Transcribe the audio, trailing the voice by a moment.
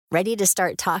Ready to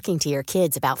start talking to your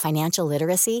kids about financial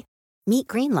literacy? Meet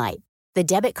Greenlight, the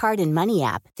debit card and money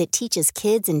app that teaches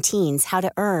kids and teens how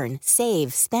to earn,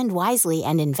 save, spend wisely,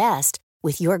 and invest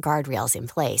with your guardrails in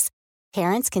place.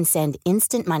 Parents can send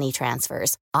instant money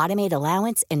transfers, automate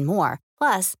allowance, and more.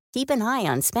 Plus, keep an eye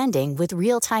on spending with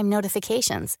real-time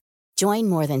notifications. Join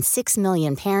more than 6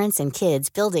 million parents and kids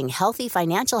building healthy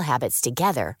financial habits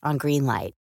together on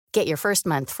Greenlight. Get your first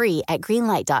month free at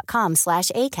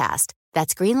greenlight.com/ACAST.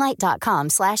 That's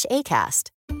greenlight.com/ACAST.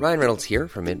 Ryan Reynolds here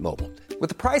from Mint Mobile. With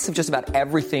the price of just about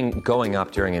everything going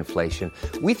up during inflation,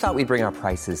 we thought we'd bring our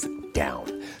prices down.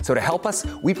 So to help us,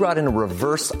 we brought in a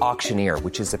reverse auctioneer,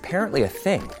 which is apparently a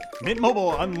thing. Mint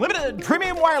Mobile Unlimited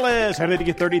Premium Wireless. How to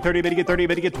get 30, 30, bit to get 30,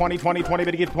 bit to get 20, 20, 20,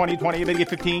 bit to get 20, 20, bit to get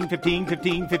 15, 15,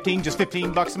 15, 15, just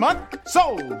 $15 a month?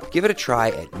 Sold! Give it a try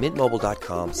at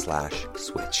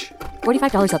mintmobile.com/switch.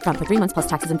 $45 up front for 3 months plus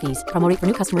taxes and fees. Promo rate for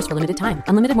new customers for limited time.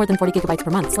 Unlimited more than 40 gigabytes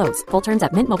per month. Slows full terms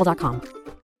at mintmobile.com.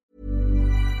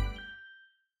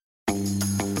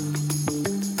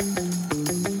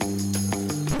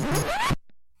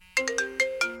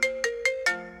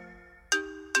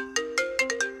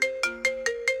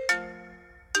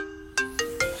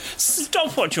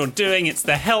 Stop what you're doing, it's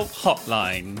the Help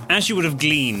Hotline. As you would have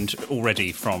gleaned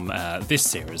already from this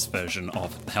series version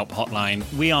of the Help Hotline,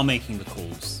 we are making the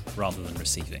calls rather than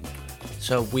receiving.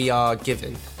 So we are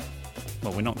giving.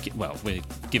 Well, we're not. We're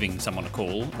giving someone a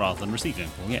call rather than receiving a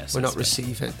call. Yes, We're not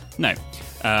receiving. No,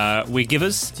 we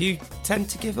givers. Do you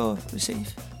tend to give or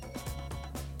receive?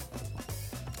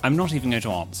 I'm not even going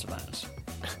to answer that.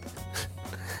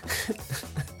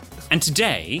 And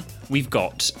today we've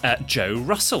got Joe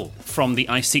Russell from the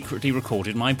I Secretly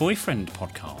Recorded My Boyfriend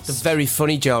podcast. The very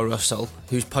funny Joe Russell,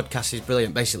 whose podcast is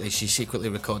brilliant. Basically, she secretly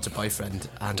records a boyfriend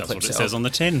and Does clips what it says on the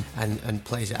tin. and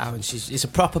plays it out. And it's a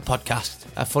proper podcast,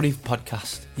 a funny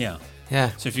podcast. Yeah.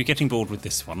 Yeah. So if you're getting bored with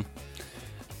this one,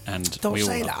 and Don't we all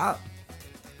say are, that.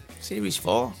 Series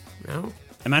 4. No.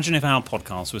 imagine if our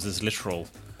podcast was as literal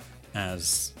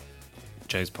as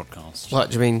Joe's podcast. What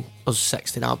do you mean? Us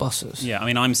sexting our bosses? Yeah, I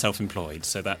mean, I'm self-employed,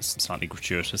 so that's slightly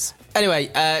gratuitous.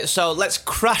 Anyway, so let's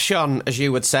crash on, as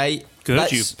you would say. Good,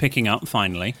 you're picking up,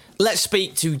 finally. Let's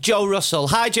speak to Joe Russell.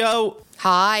 Hi, Joe.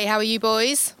 Hi, how are you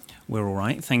boys? We're all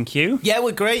right, thank you. Yeah,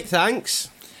 we're great, thanks.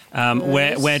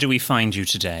 Where do we find you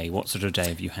today? What sort of day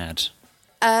have you had?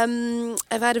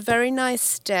 I've had a very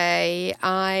nice day.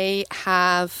 I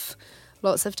have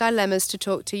lots of dilemmas to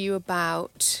talk to you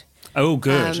about. Oh,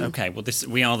 good. Okay, well,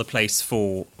 we are the place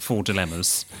for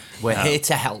dilemmas. We're here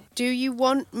to help. Do you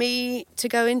want me to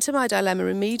go into my dilemma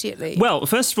immediately? Well,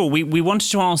 first of all, we wanted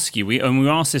to ask you, and we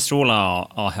asked this to all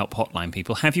our Help Hotline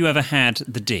people, have you ever had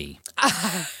the D?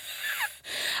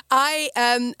 I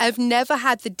have never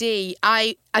had the D.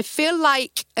 I feel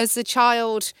like as a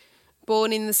child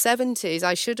born in the 70s,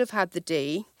 I should have had the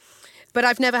D, but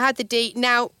I've never had the D.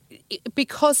 Now,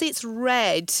 because it's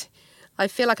red, I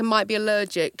feel like I might be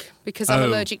allergic because I'm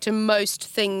allergic to most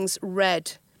things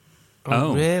red.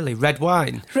 Oh, really? Red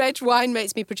wine? Red wine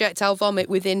makes me projectile vomit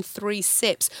within 3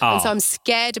 sips, and so I'm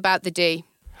scared about the D.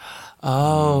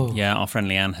 Oh. Yeah, our friend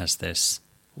Leanne has this.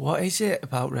 What is it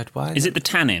about red wine? Is it the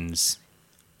tannins?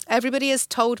 Everybody has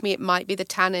told me it might be the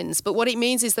tannins, but what it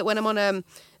means is that when I'm on an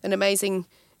amazing,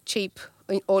 cheap,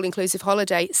 all-inclusive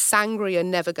holiday, sangria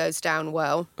never goes down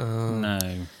well. No.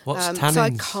 What's tannins? So I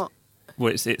can't...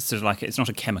 Well, it's sort of like, it's not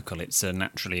a chemical, it's a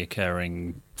naturally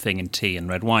occurring thing in tea and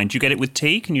red wine. Do you get it with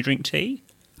tea? Can you drink tea?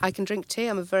 I can drink tea.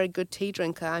 I'm a very good tea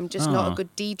drinker. I'm just not a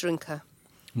good D drinker.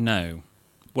 No.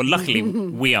 Well, luckily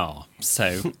we are,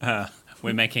 so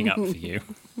we're making up for you.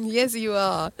 Yes, you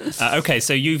are. Okay,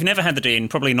 so you've never had the D and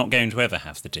probably not going to ever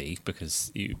have the D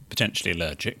because you're potentially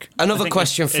allergic. Another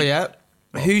question for you.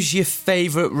 Who's your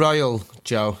favourite royal,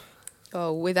 Joe?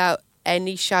 Oh, without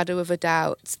any shadow of a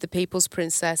doubt, the People's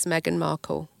Princess Meghan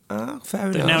Markle. Oh,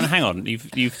 fair enough. Now, hang on. You've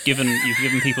given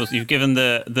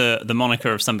the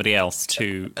moniker of somebody else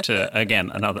to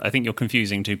again another. I think you're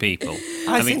confusing two people.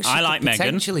 I think she I like could Meghan.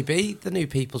 potentially be the new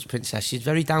People's Princess. She's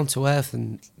very down to earth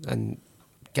and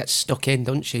gets stuck in,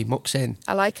 doesn't she? Mucks in.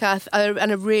 I like her,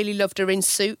 and I really loved her in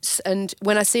Suits. And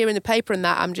when I see her in the paper and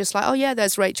that, I'm just like, oh yeah,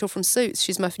 there's Rachel from Suits.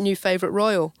 She's my new favourite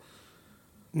royal.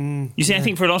 You see, I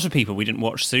think for a lot of people, we didn't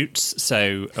watch Suits,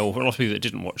 or for a lot of people that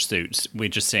didn't watch Suits, we're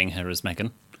just seeing her as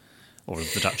Meghan, or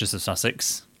the Duchess of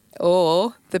Sussex.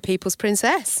 Or the People's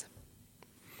Princess.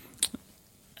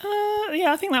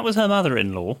 Yeah, I think that was her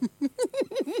mother-in-law.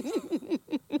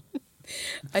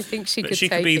 I think she could But she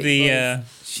take could be it, the...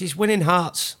 She's winning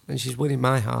hearts, and she's winning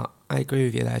my heart. I agree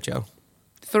with you there, Joe.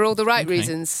 for all the right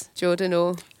reasons, Jordan,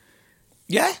 or...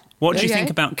 Yeah. What do you Okay. think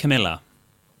about Camilla?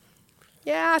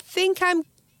 Yeah, I think I'm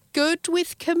good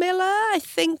with Camilla. I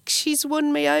think she's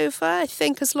won me over. I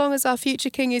think as long as our future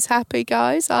king is happy,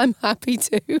 guys, I'm happy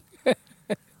too.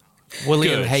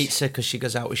 William Good. hates her because she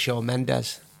goes out with Shawn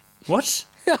Mendes. What?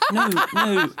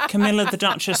 No, Camilla, the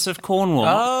Duchess of Cornwall.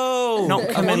 Oh, Not I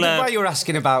wondered Camilla. why you were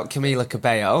asking about Camila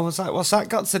Cabello. I was like, what's that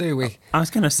got to do with? I was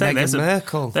going to say, Meghan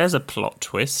Markle. there's a plot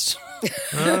twist.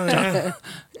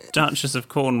 Duchess of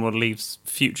Cornwall leaves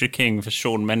future king for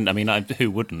Shawn Mendes. I mean,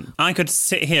 who wouldn't? I could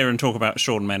sit here and talk about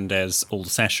Shawn Mendes all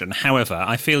session. However,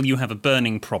 I feel you have a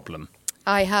burning problem.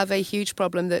 I have a huge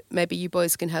problem that maybe you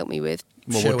boys can help me with.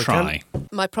 Well, Sure we'll we try.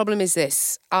 My problem is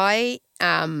this. I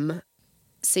am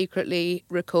secretly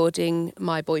recording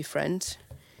my boyfriend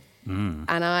and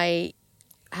I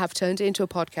have turned it into a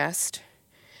podcast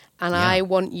and I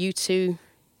want you two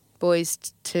boys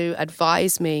to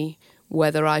advise me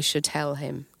whether I should tell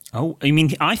him. Oh, I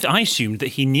mean, I assumed that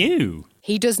he knew.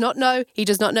 He does not know. He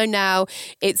does not know now.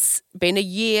 It's been a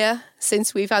year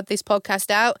since we've had this podcast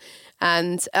out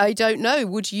and I don't know.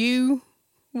 Would you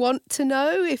want to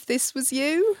know if this was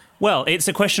you? Well, it's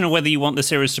a question of whether you want the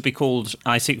series to be called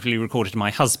I Secretly Recorded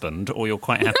My Husband or you're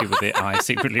quite happy with it, I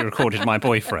Secretly Recorded My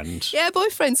Boyfriend. Yeah,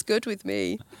 boyfriend's good with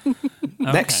me.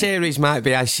 Next series might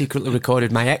be I secretly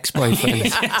recorded my ex-boyfriend.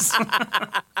 Yes.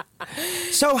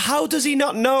 So how does he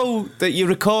not know that you're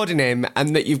recording him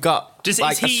and that you've got Is a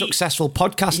he- successful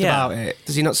podcast Yeah. about it?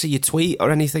 Does he not see your tweet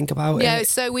or anything about Yeah, it?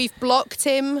 so we've blocked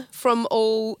him from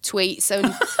all tweets.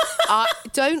 And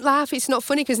don't laugh, it's not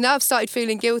funny because now I've started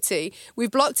feeling guilty.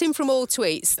 We've blocked him from all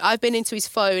tweets. I've been into his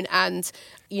phone and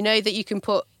you know that you can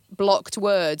put blocked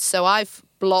words. So I've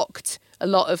blocked a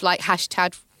lot of like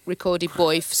hashtag recorded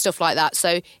boyf, stuff like that.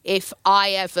 So if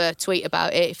I ever tweet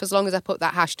about it, if as long as I put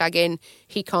that hashtag in,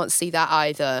 he can't see that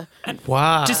either.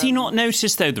 Wow. Does he not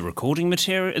notice, though, the recording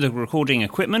material, the recording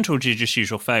equipment, or do you just use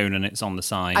your phone and it's on the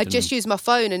side? I just use my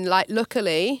phone and like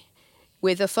luckily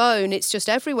with a phone it's just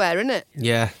everywhere, isn't it?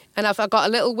 Yeah. And I've got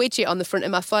a little widget on the front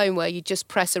of my phone where you just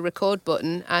press a record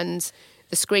button and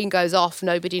the screen goes off,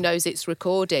 nobody knows it's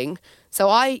recording. So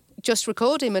I just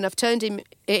record him and I've turned it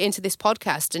into this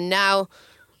podcast and now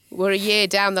we're a year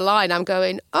down the line, I'm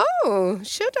going, oh,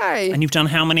 should I? And you've done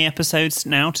how many episodes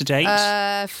now to date?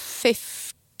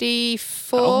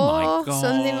 54, Oh my God.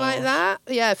 something like that.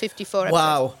 Yeah, 54 episodes.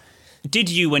 Wow. Did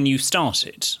you, when you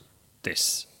started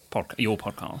this your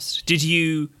podcast, did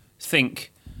you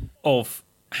think of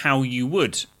how you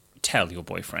would tell your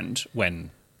boyfriend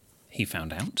when he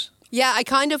found out? Yeah, I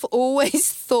kind of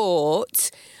always thought,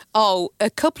 oh, a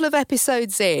couple of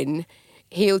episodes in,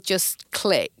 he'll just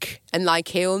click and like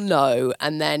he'll know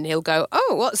and then he'll go,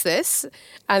 oh, what's this?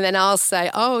 And then I'll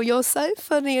say, oh, you're so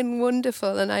funny and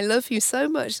wonderful and I love you so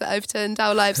much that I've turned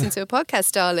our lives into a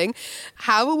podcast, darling.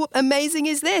 How amazing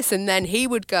is this? And then he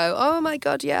would go, oh my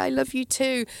God, yeah, I love you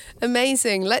too.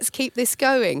 Amazing. Let's keep this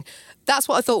going. That's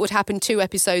what I thought would happen 2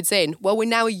 episodes in. Well, we're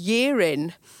now a year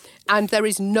in and there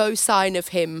is no sign of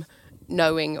him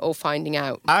knowing or finding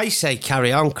out. I say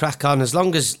carry on, crack on, as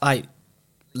long as, like,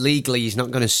 legally he's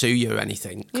not going to sue you or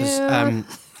anything. Because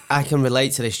I can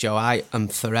relate to this, Joe. I am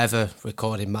forever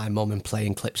recording my mum and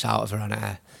playing clips out of her on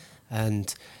air.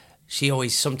 And she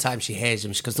always, sometimes she hears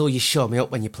them. She goes, oh, you show me up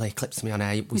when you play clips to me on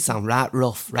air. We sound right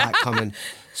rough, right common.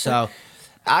 So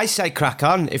I say crack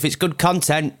on. If it's good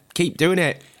content, keep doing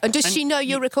it. And does she know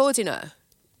you're recording her?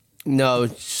 No,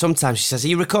 sometimes she says, are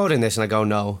you recording this? And I go,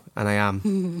 no, and I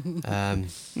am.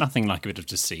 Nothing like a bit of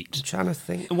deceit. I'm trying to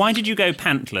think. Why did you go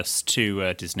pantless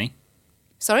to Disney?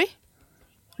 Sorry?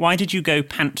 Why did you go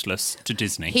pantless to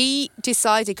Disney? He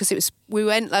decided, because we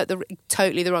went like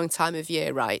totally the wrong time of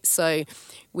year, right? So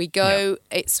we go,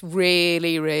 it's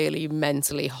really, really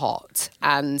mentally hot.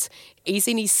 And he's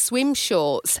in his swim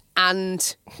shorts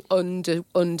and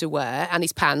underwear and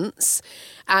his pants.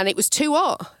 And it was too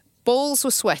hot. Balls were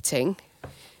sweating.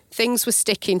 Things were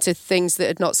sticking to things that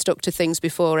had not stuck to things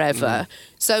before ever.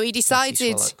 So he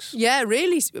decided, yeah,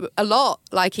 really a lot.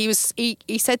 Like he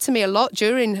said to me a lot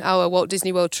during our Walt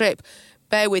Disney World trip,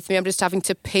 bear with me, I'm just having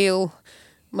to peel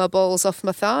my balls off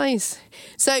my thighs.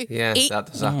 So Yeah, that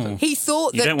does happen. he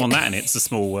thought You that... don't want that in It's a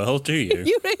Small World, do you?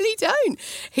 You really don't.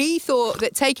 He thought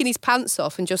that taking his pants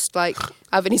off and just like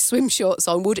having his swim shorts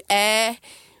on would air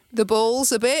the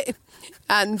balls a bit.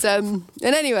 And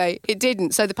anyway, it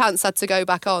didn't. So the pants had to go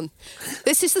back on.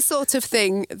 This is the sort of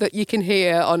thing that you can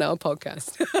hear on our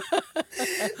podcast.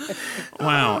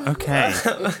 Wow. Okay.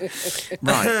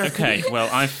 Right. Okay. Well,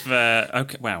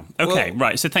 okay. Wow. Okay.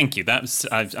 Right. So thank you.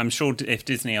 I'm sure if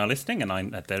Disney are listening,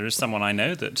 and there is someone I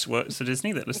know that works for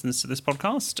Disney that listens to this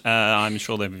podcast, I'm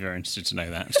sure they'll be very interested to know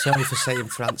that. Sorry for saying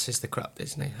France is the crap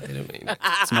Disney. I didn't mean it.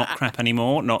 It's not crap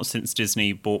anymore. Not since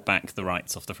Disney bought back the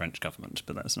rights off the French government.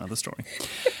 But that's another story.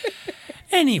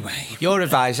 Anyway, you're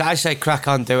advised. I say crack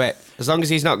on, do it. As long as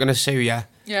he's not going to sue you.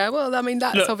 Yeah, well, I mean,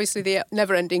 that's obviously the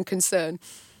never-ending concern.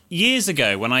 Years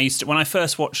ago, when I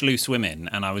first watched Loose Women,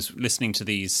 and I was listening to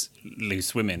these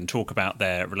loose women talk about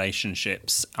their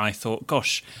relationships, I thought,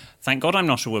 gosh, thank God I'm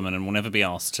not a woman and will never be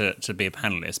asked to be a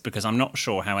panellist, because I'm not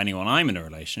sure how anyone I'm in a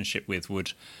relationship with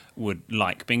would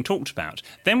like being talked about.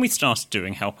 Then we started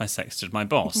doing Help I Sexted My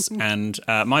Boss, and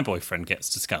my boyfriend gets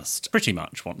discussed pretty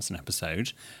much once an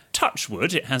episode. Touch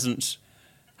wood, it hasn't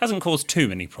caused too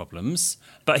many problems,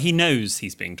 but he knows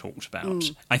he's being talked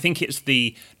about. I think it's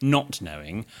the not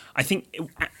knowing. I think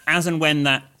as and when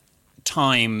that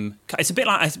time, it's a bit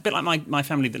like my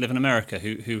family that live in America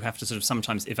who have to sort of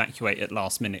sometimes evacuate at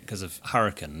last minute because of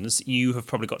hurricanes. You have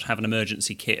probably got to have an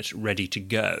emergency kit ready to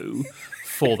go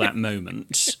for that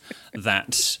moment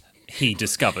that he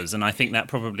discovers, and I think that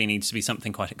probably needs to be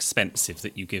something quite expensive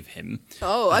that you give him.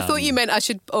 Oh, I thought you meant I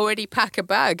should already pack a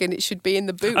bag and it should be in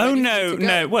the boot. Oh,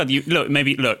 no. Well,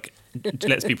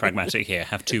 let's be pragmatic here.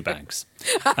 Have 2 bags.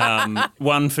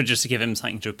 One for just to give him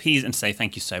something to appease and say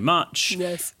thank you so much.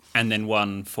 Yes. And then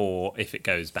one for if it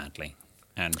goes badly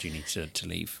and you need to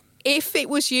leave. If it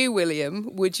was you,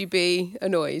 William, would you be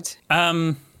annoyed?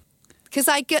 Because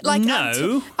I get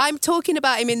no. I'm talking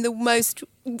about him in the most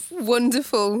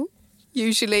wonderful,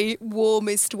 usually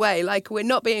warmest way. Like, we're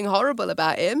not being horrible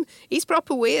about him. He's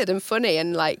proper weird and funny,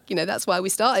 and that's why we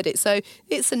started it. So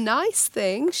it's a nice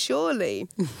thing, surely.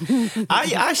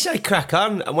 I say crack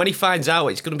on, and when he finds out,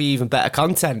 it's going to be even better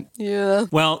content. Yeah.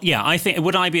 Well, yeah, I think,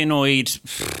 would I be annoyed?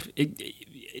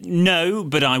 No,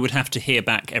 but I would have to hear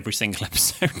back every single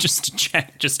episode just to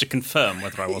check, just to confirm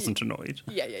whether I wasn't annoyed.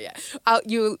 Yeah.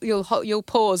 You'll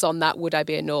pause on that. Would I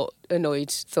be annoyed?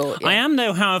 Thought. Yeah. I am,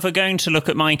 though, however, going to look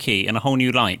at Mikey in a whole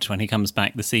new light when he comes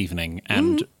back this evening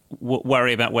and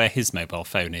worry about where his mobile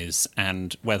phone is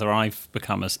and whether I've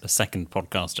become a second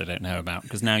podcast I don't know about,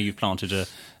 because now you've planted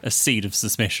a seed of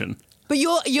suspicion. But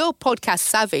you're podcast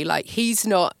savvy. Like, he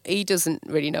doesn't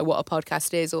really know what a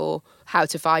podcast is or how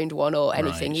to find one or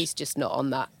anything. Right. He's just not on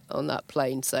that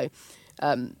plane. So,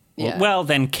 yeah. Well,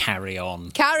 then carry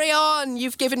on. Carry on.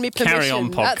 You've given me permission. Carry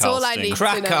on podcasting. That's all I need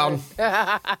Crack to know. on.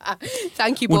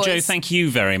 Thank you, boys. Well, Joe, thank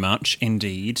you very much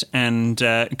indeed. And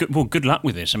good luck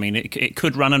with it. I mean, it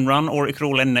could run and run, or it could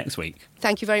all end next week.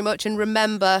 Thank you very much. And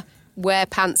remember, wear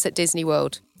pants at Disney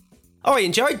World. Oh, I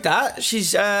enjoyed that.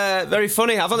 She's very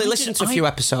funny. I've only listened to a few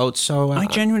episodes, so... I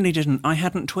genuinely didn't. I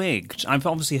hadn't twigged. I've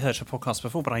obviously heard her podcast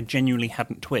before, but I genuinely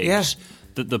hadn't twigged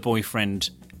that the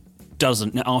boyfriend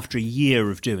doesn't, after a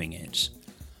year of doing it,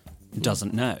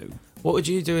 doesn't know. What would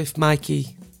you do if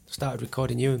Mikey started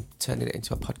recording you and turning it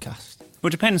into a podcast? Well,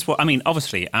 it depends what... I mean,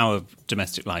 obviously, our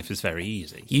domestic life is very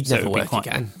easy. You'd never work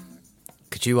again.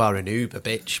 Because you are an uber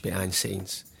bitch behind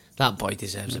scenes. That boy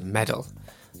deserves a medal.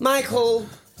 Michael,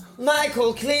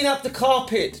 clean up the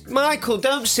carpet. Michael,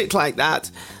 don't sit like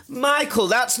that. Michael,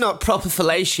 that's not proper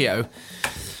fellatio.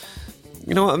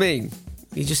 You know what I mean?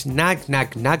 You just nag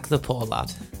the poor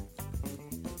lad.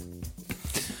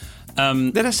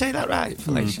 Did I say that right?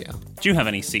 Fellatio. Do you have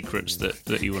any secrets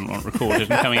that you wouldn't want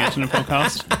recorded and coming out in a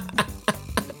podcast?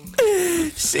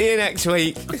 See you next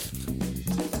week.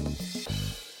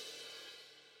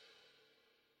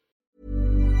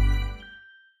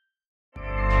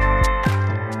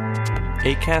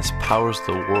 Acast powers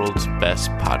the world's best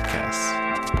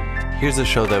podcasts. Here's a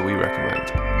show that we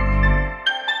recommend.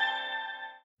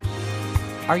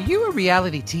 Are you a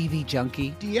reality TV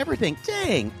junkie? Do you ever think,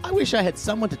 dang, I wish I had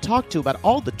someone to talk to about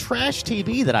all the trash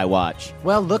TV that I watch?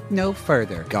 Well, look no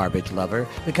further, garbage lover,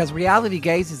 because Reality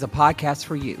Gaze is a podcast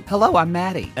for you. Hello, I'm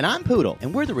Maddie. And I'm Poodle,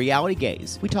 and we're the Reality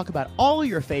Gaze. We talk about all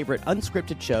your favorite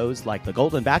unscripted shows like The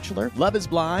Golden Bachelor, Love is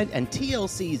Blind, and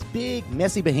TLC's big,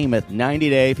 messy behemoth, 90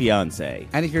 Day Fiancé.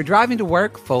 And if you're driving to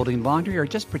work, folding laundry, or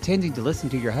just pretending to listen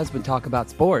to your husband talk about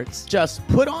sports, just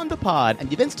put on the pod, and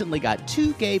you've instantly got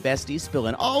 2 gay besties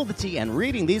spilling all the tea and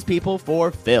reading these people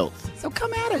for filth. So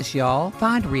come at us, y'all.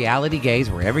 Find Reality Gaze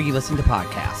wherever you listen to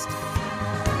podcasts.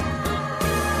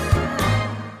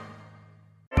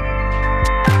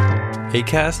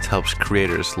 Acast helps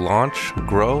creators launch,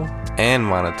 grow, and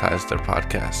monetize their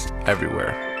podcasts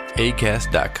everywhere.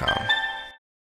 Acast.com.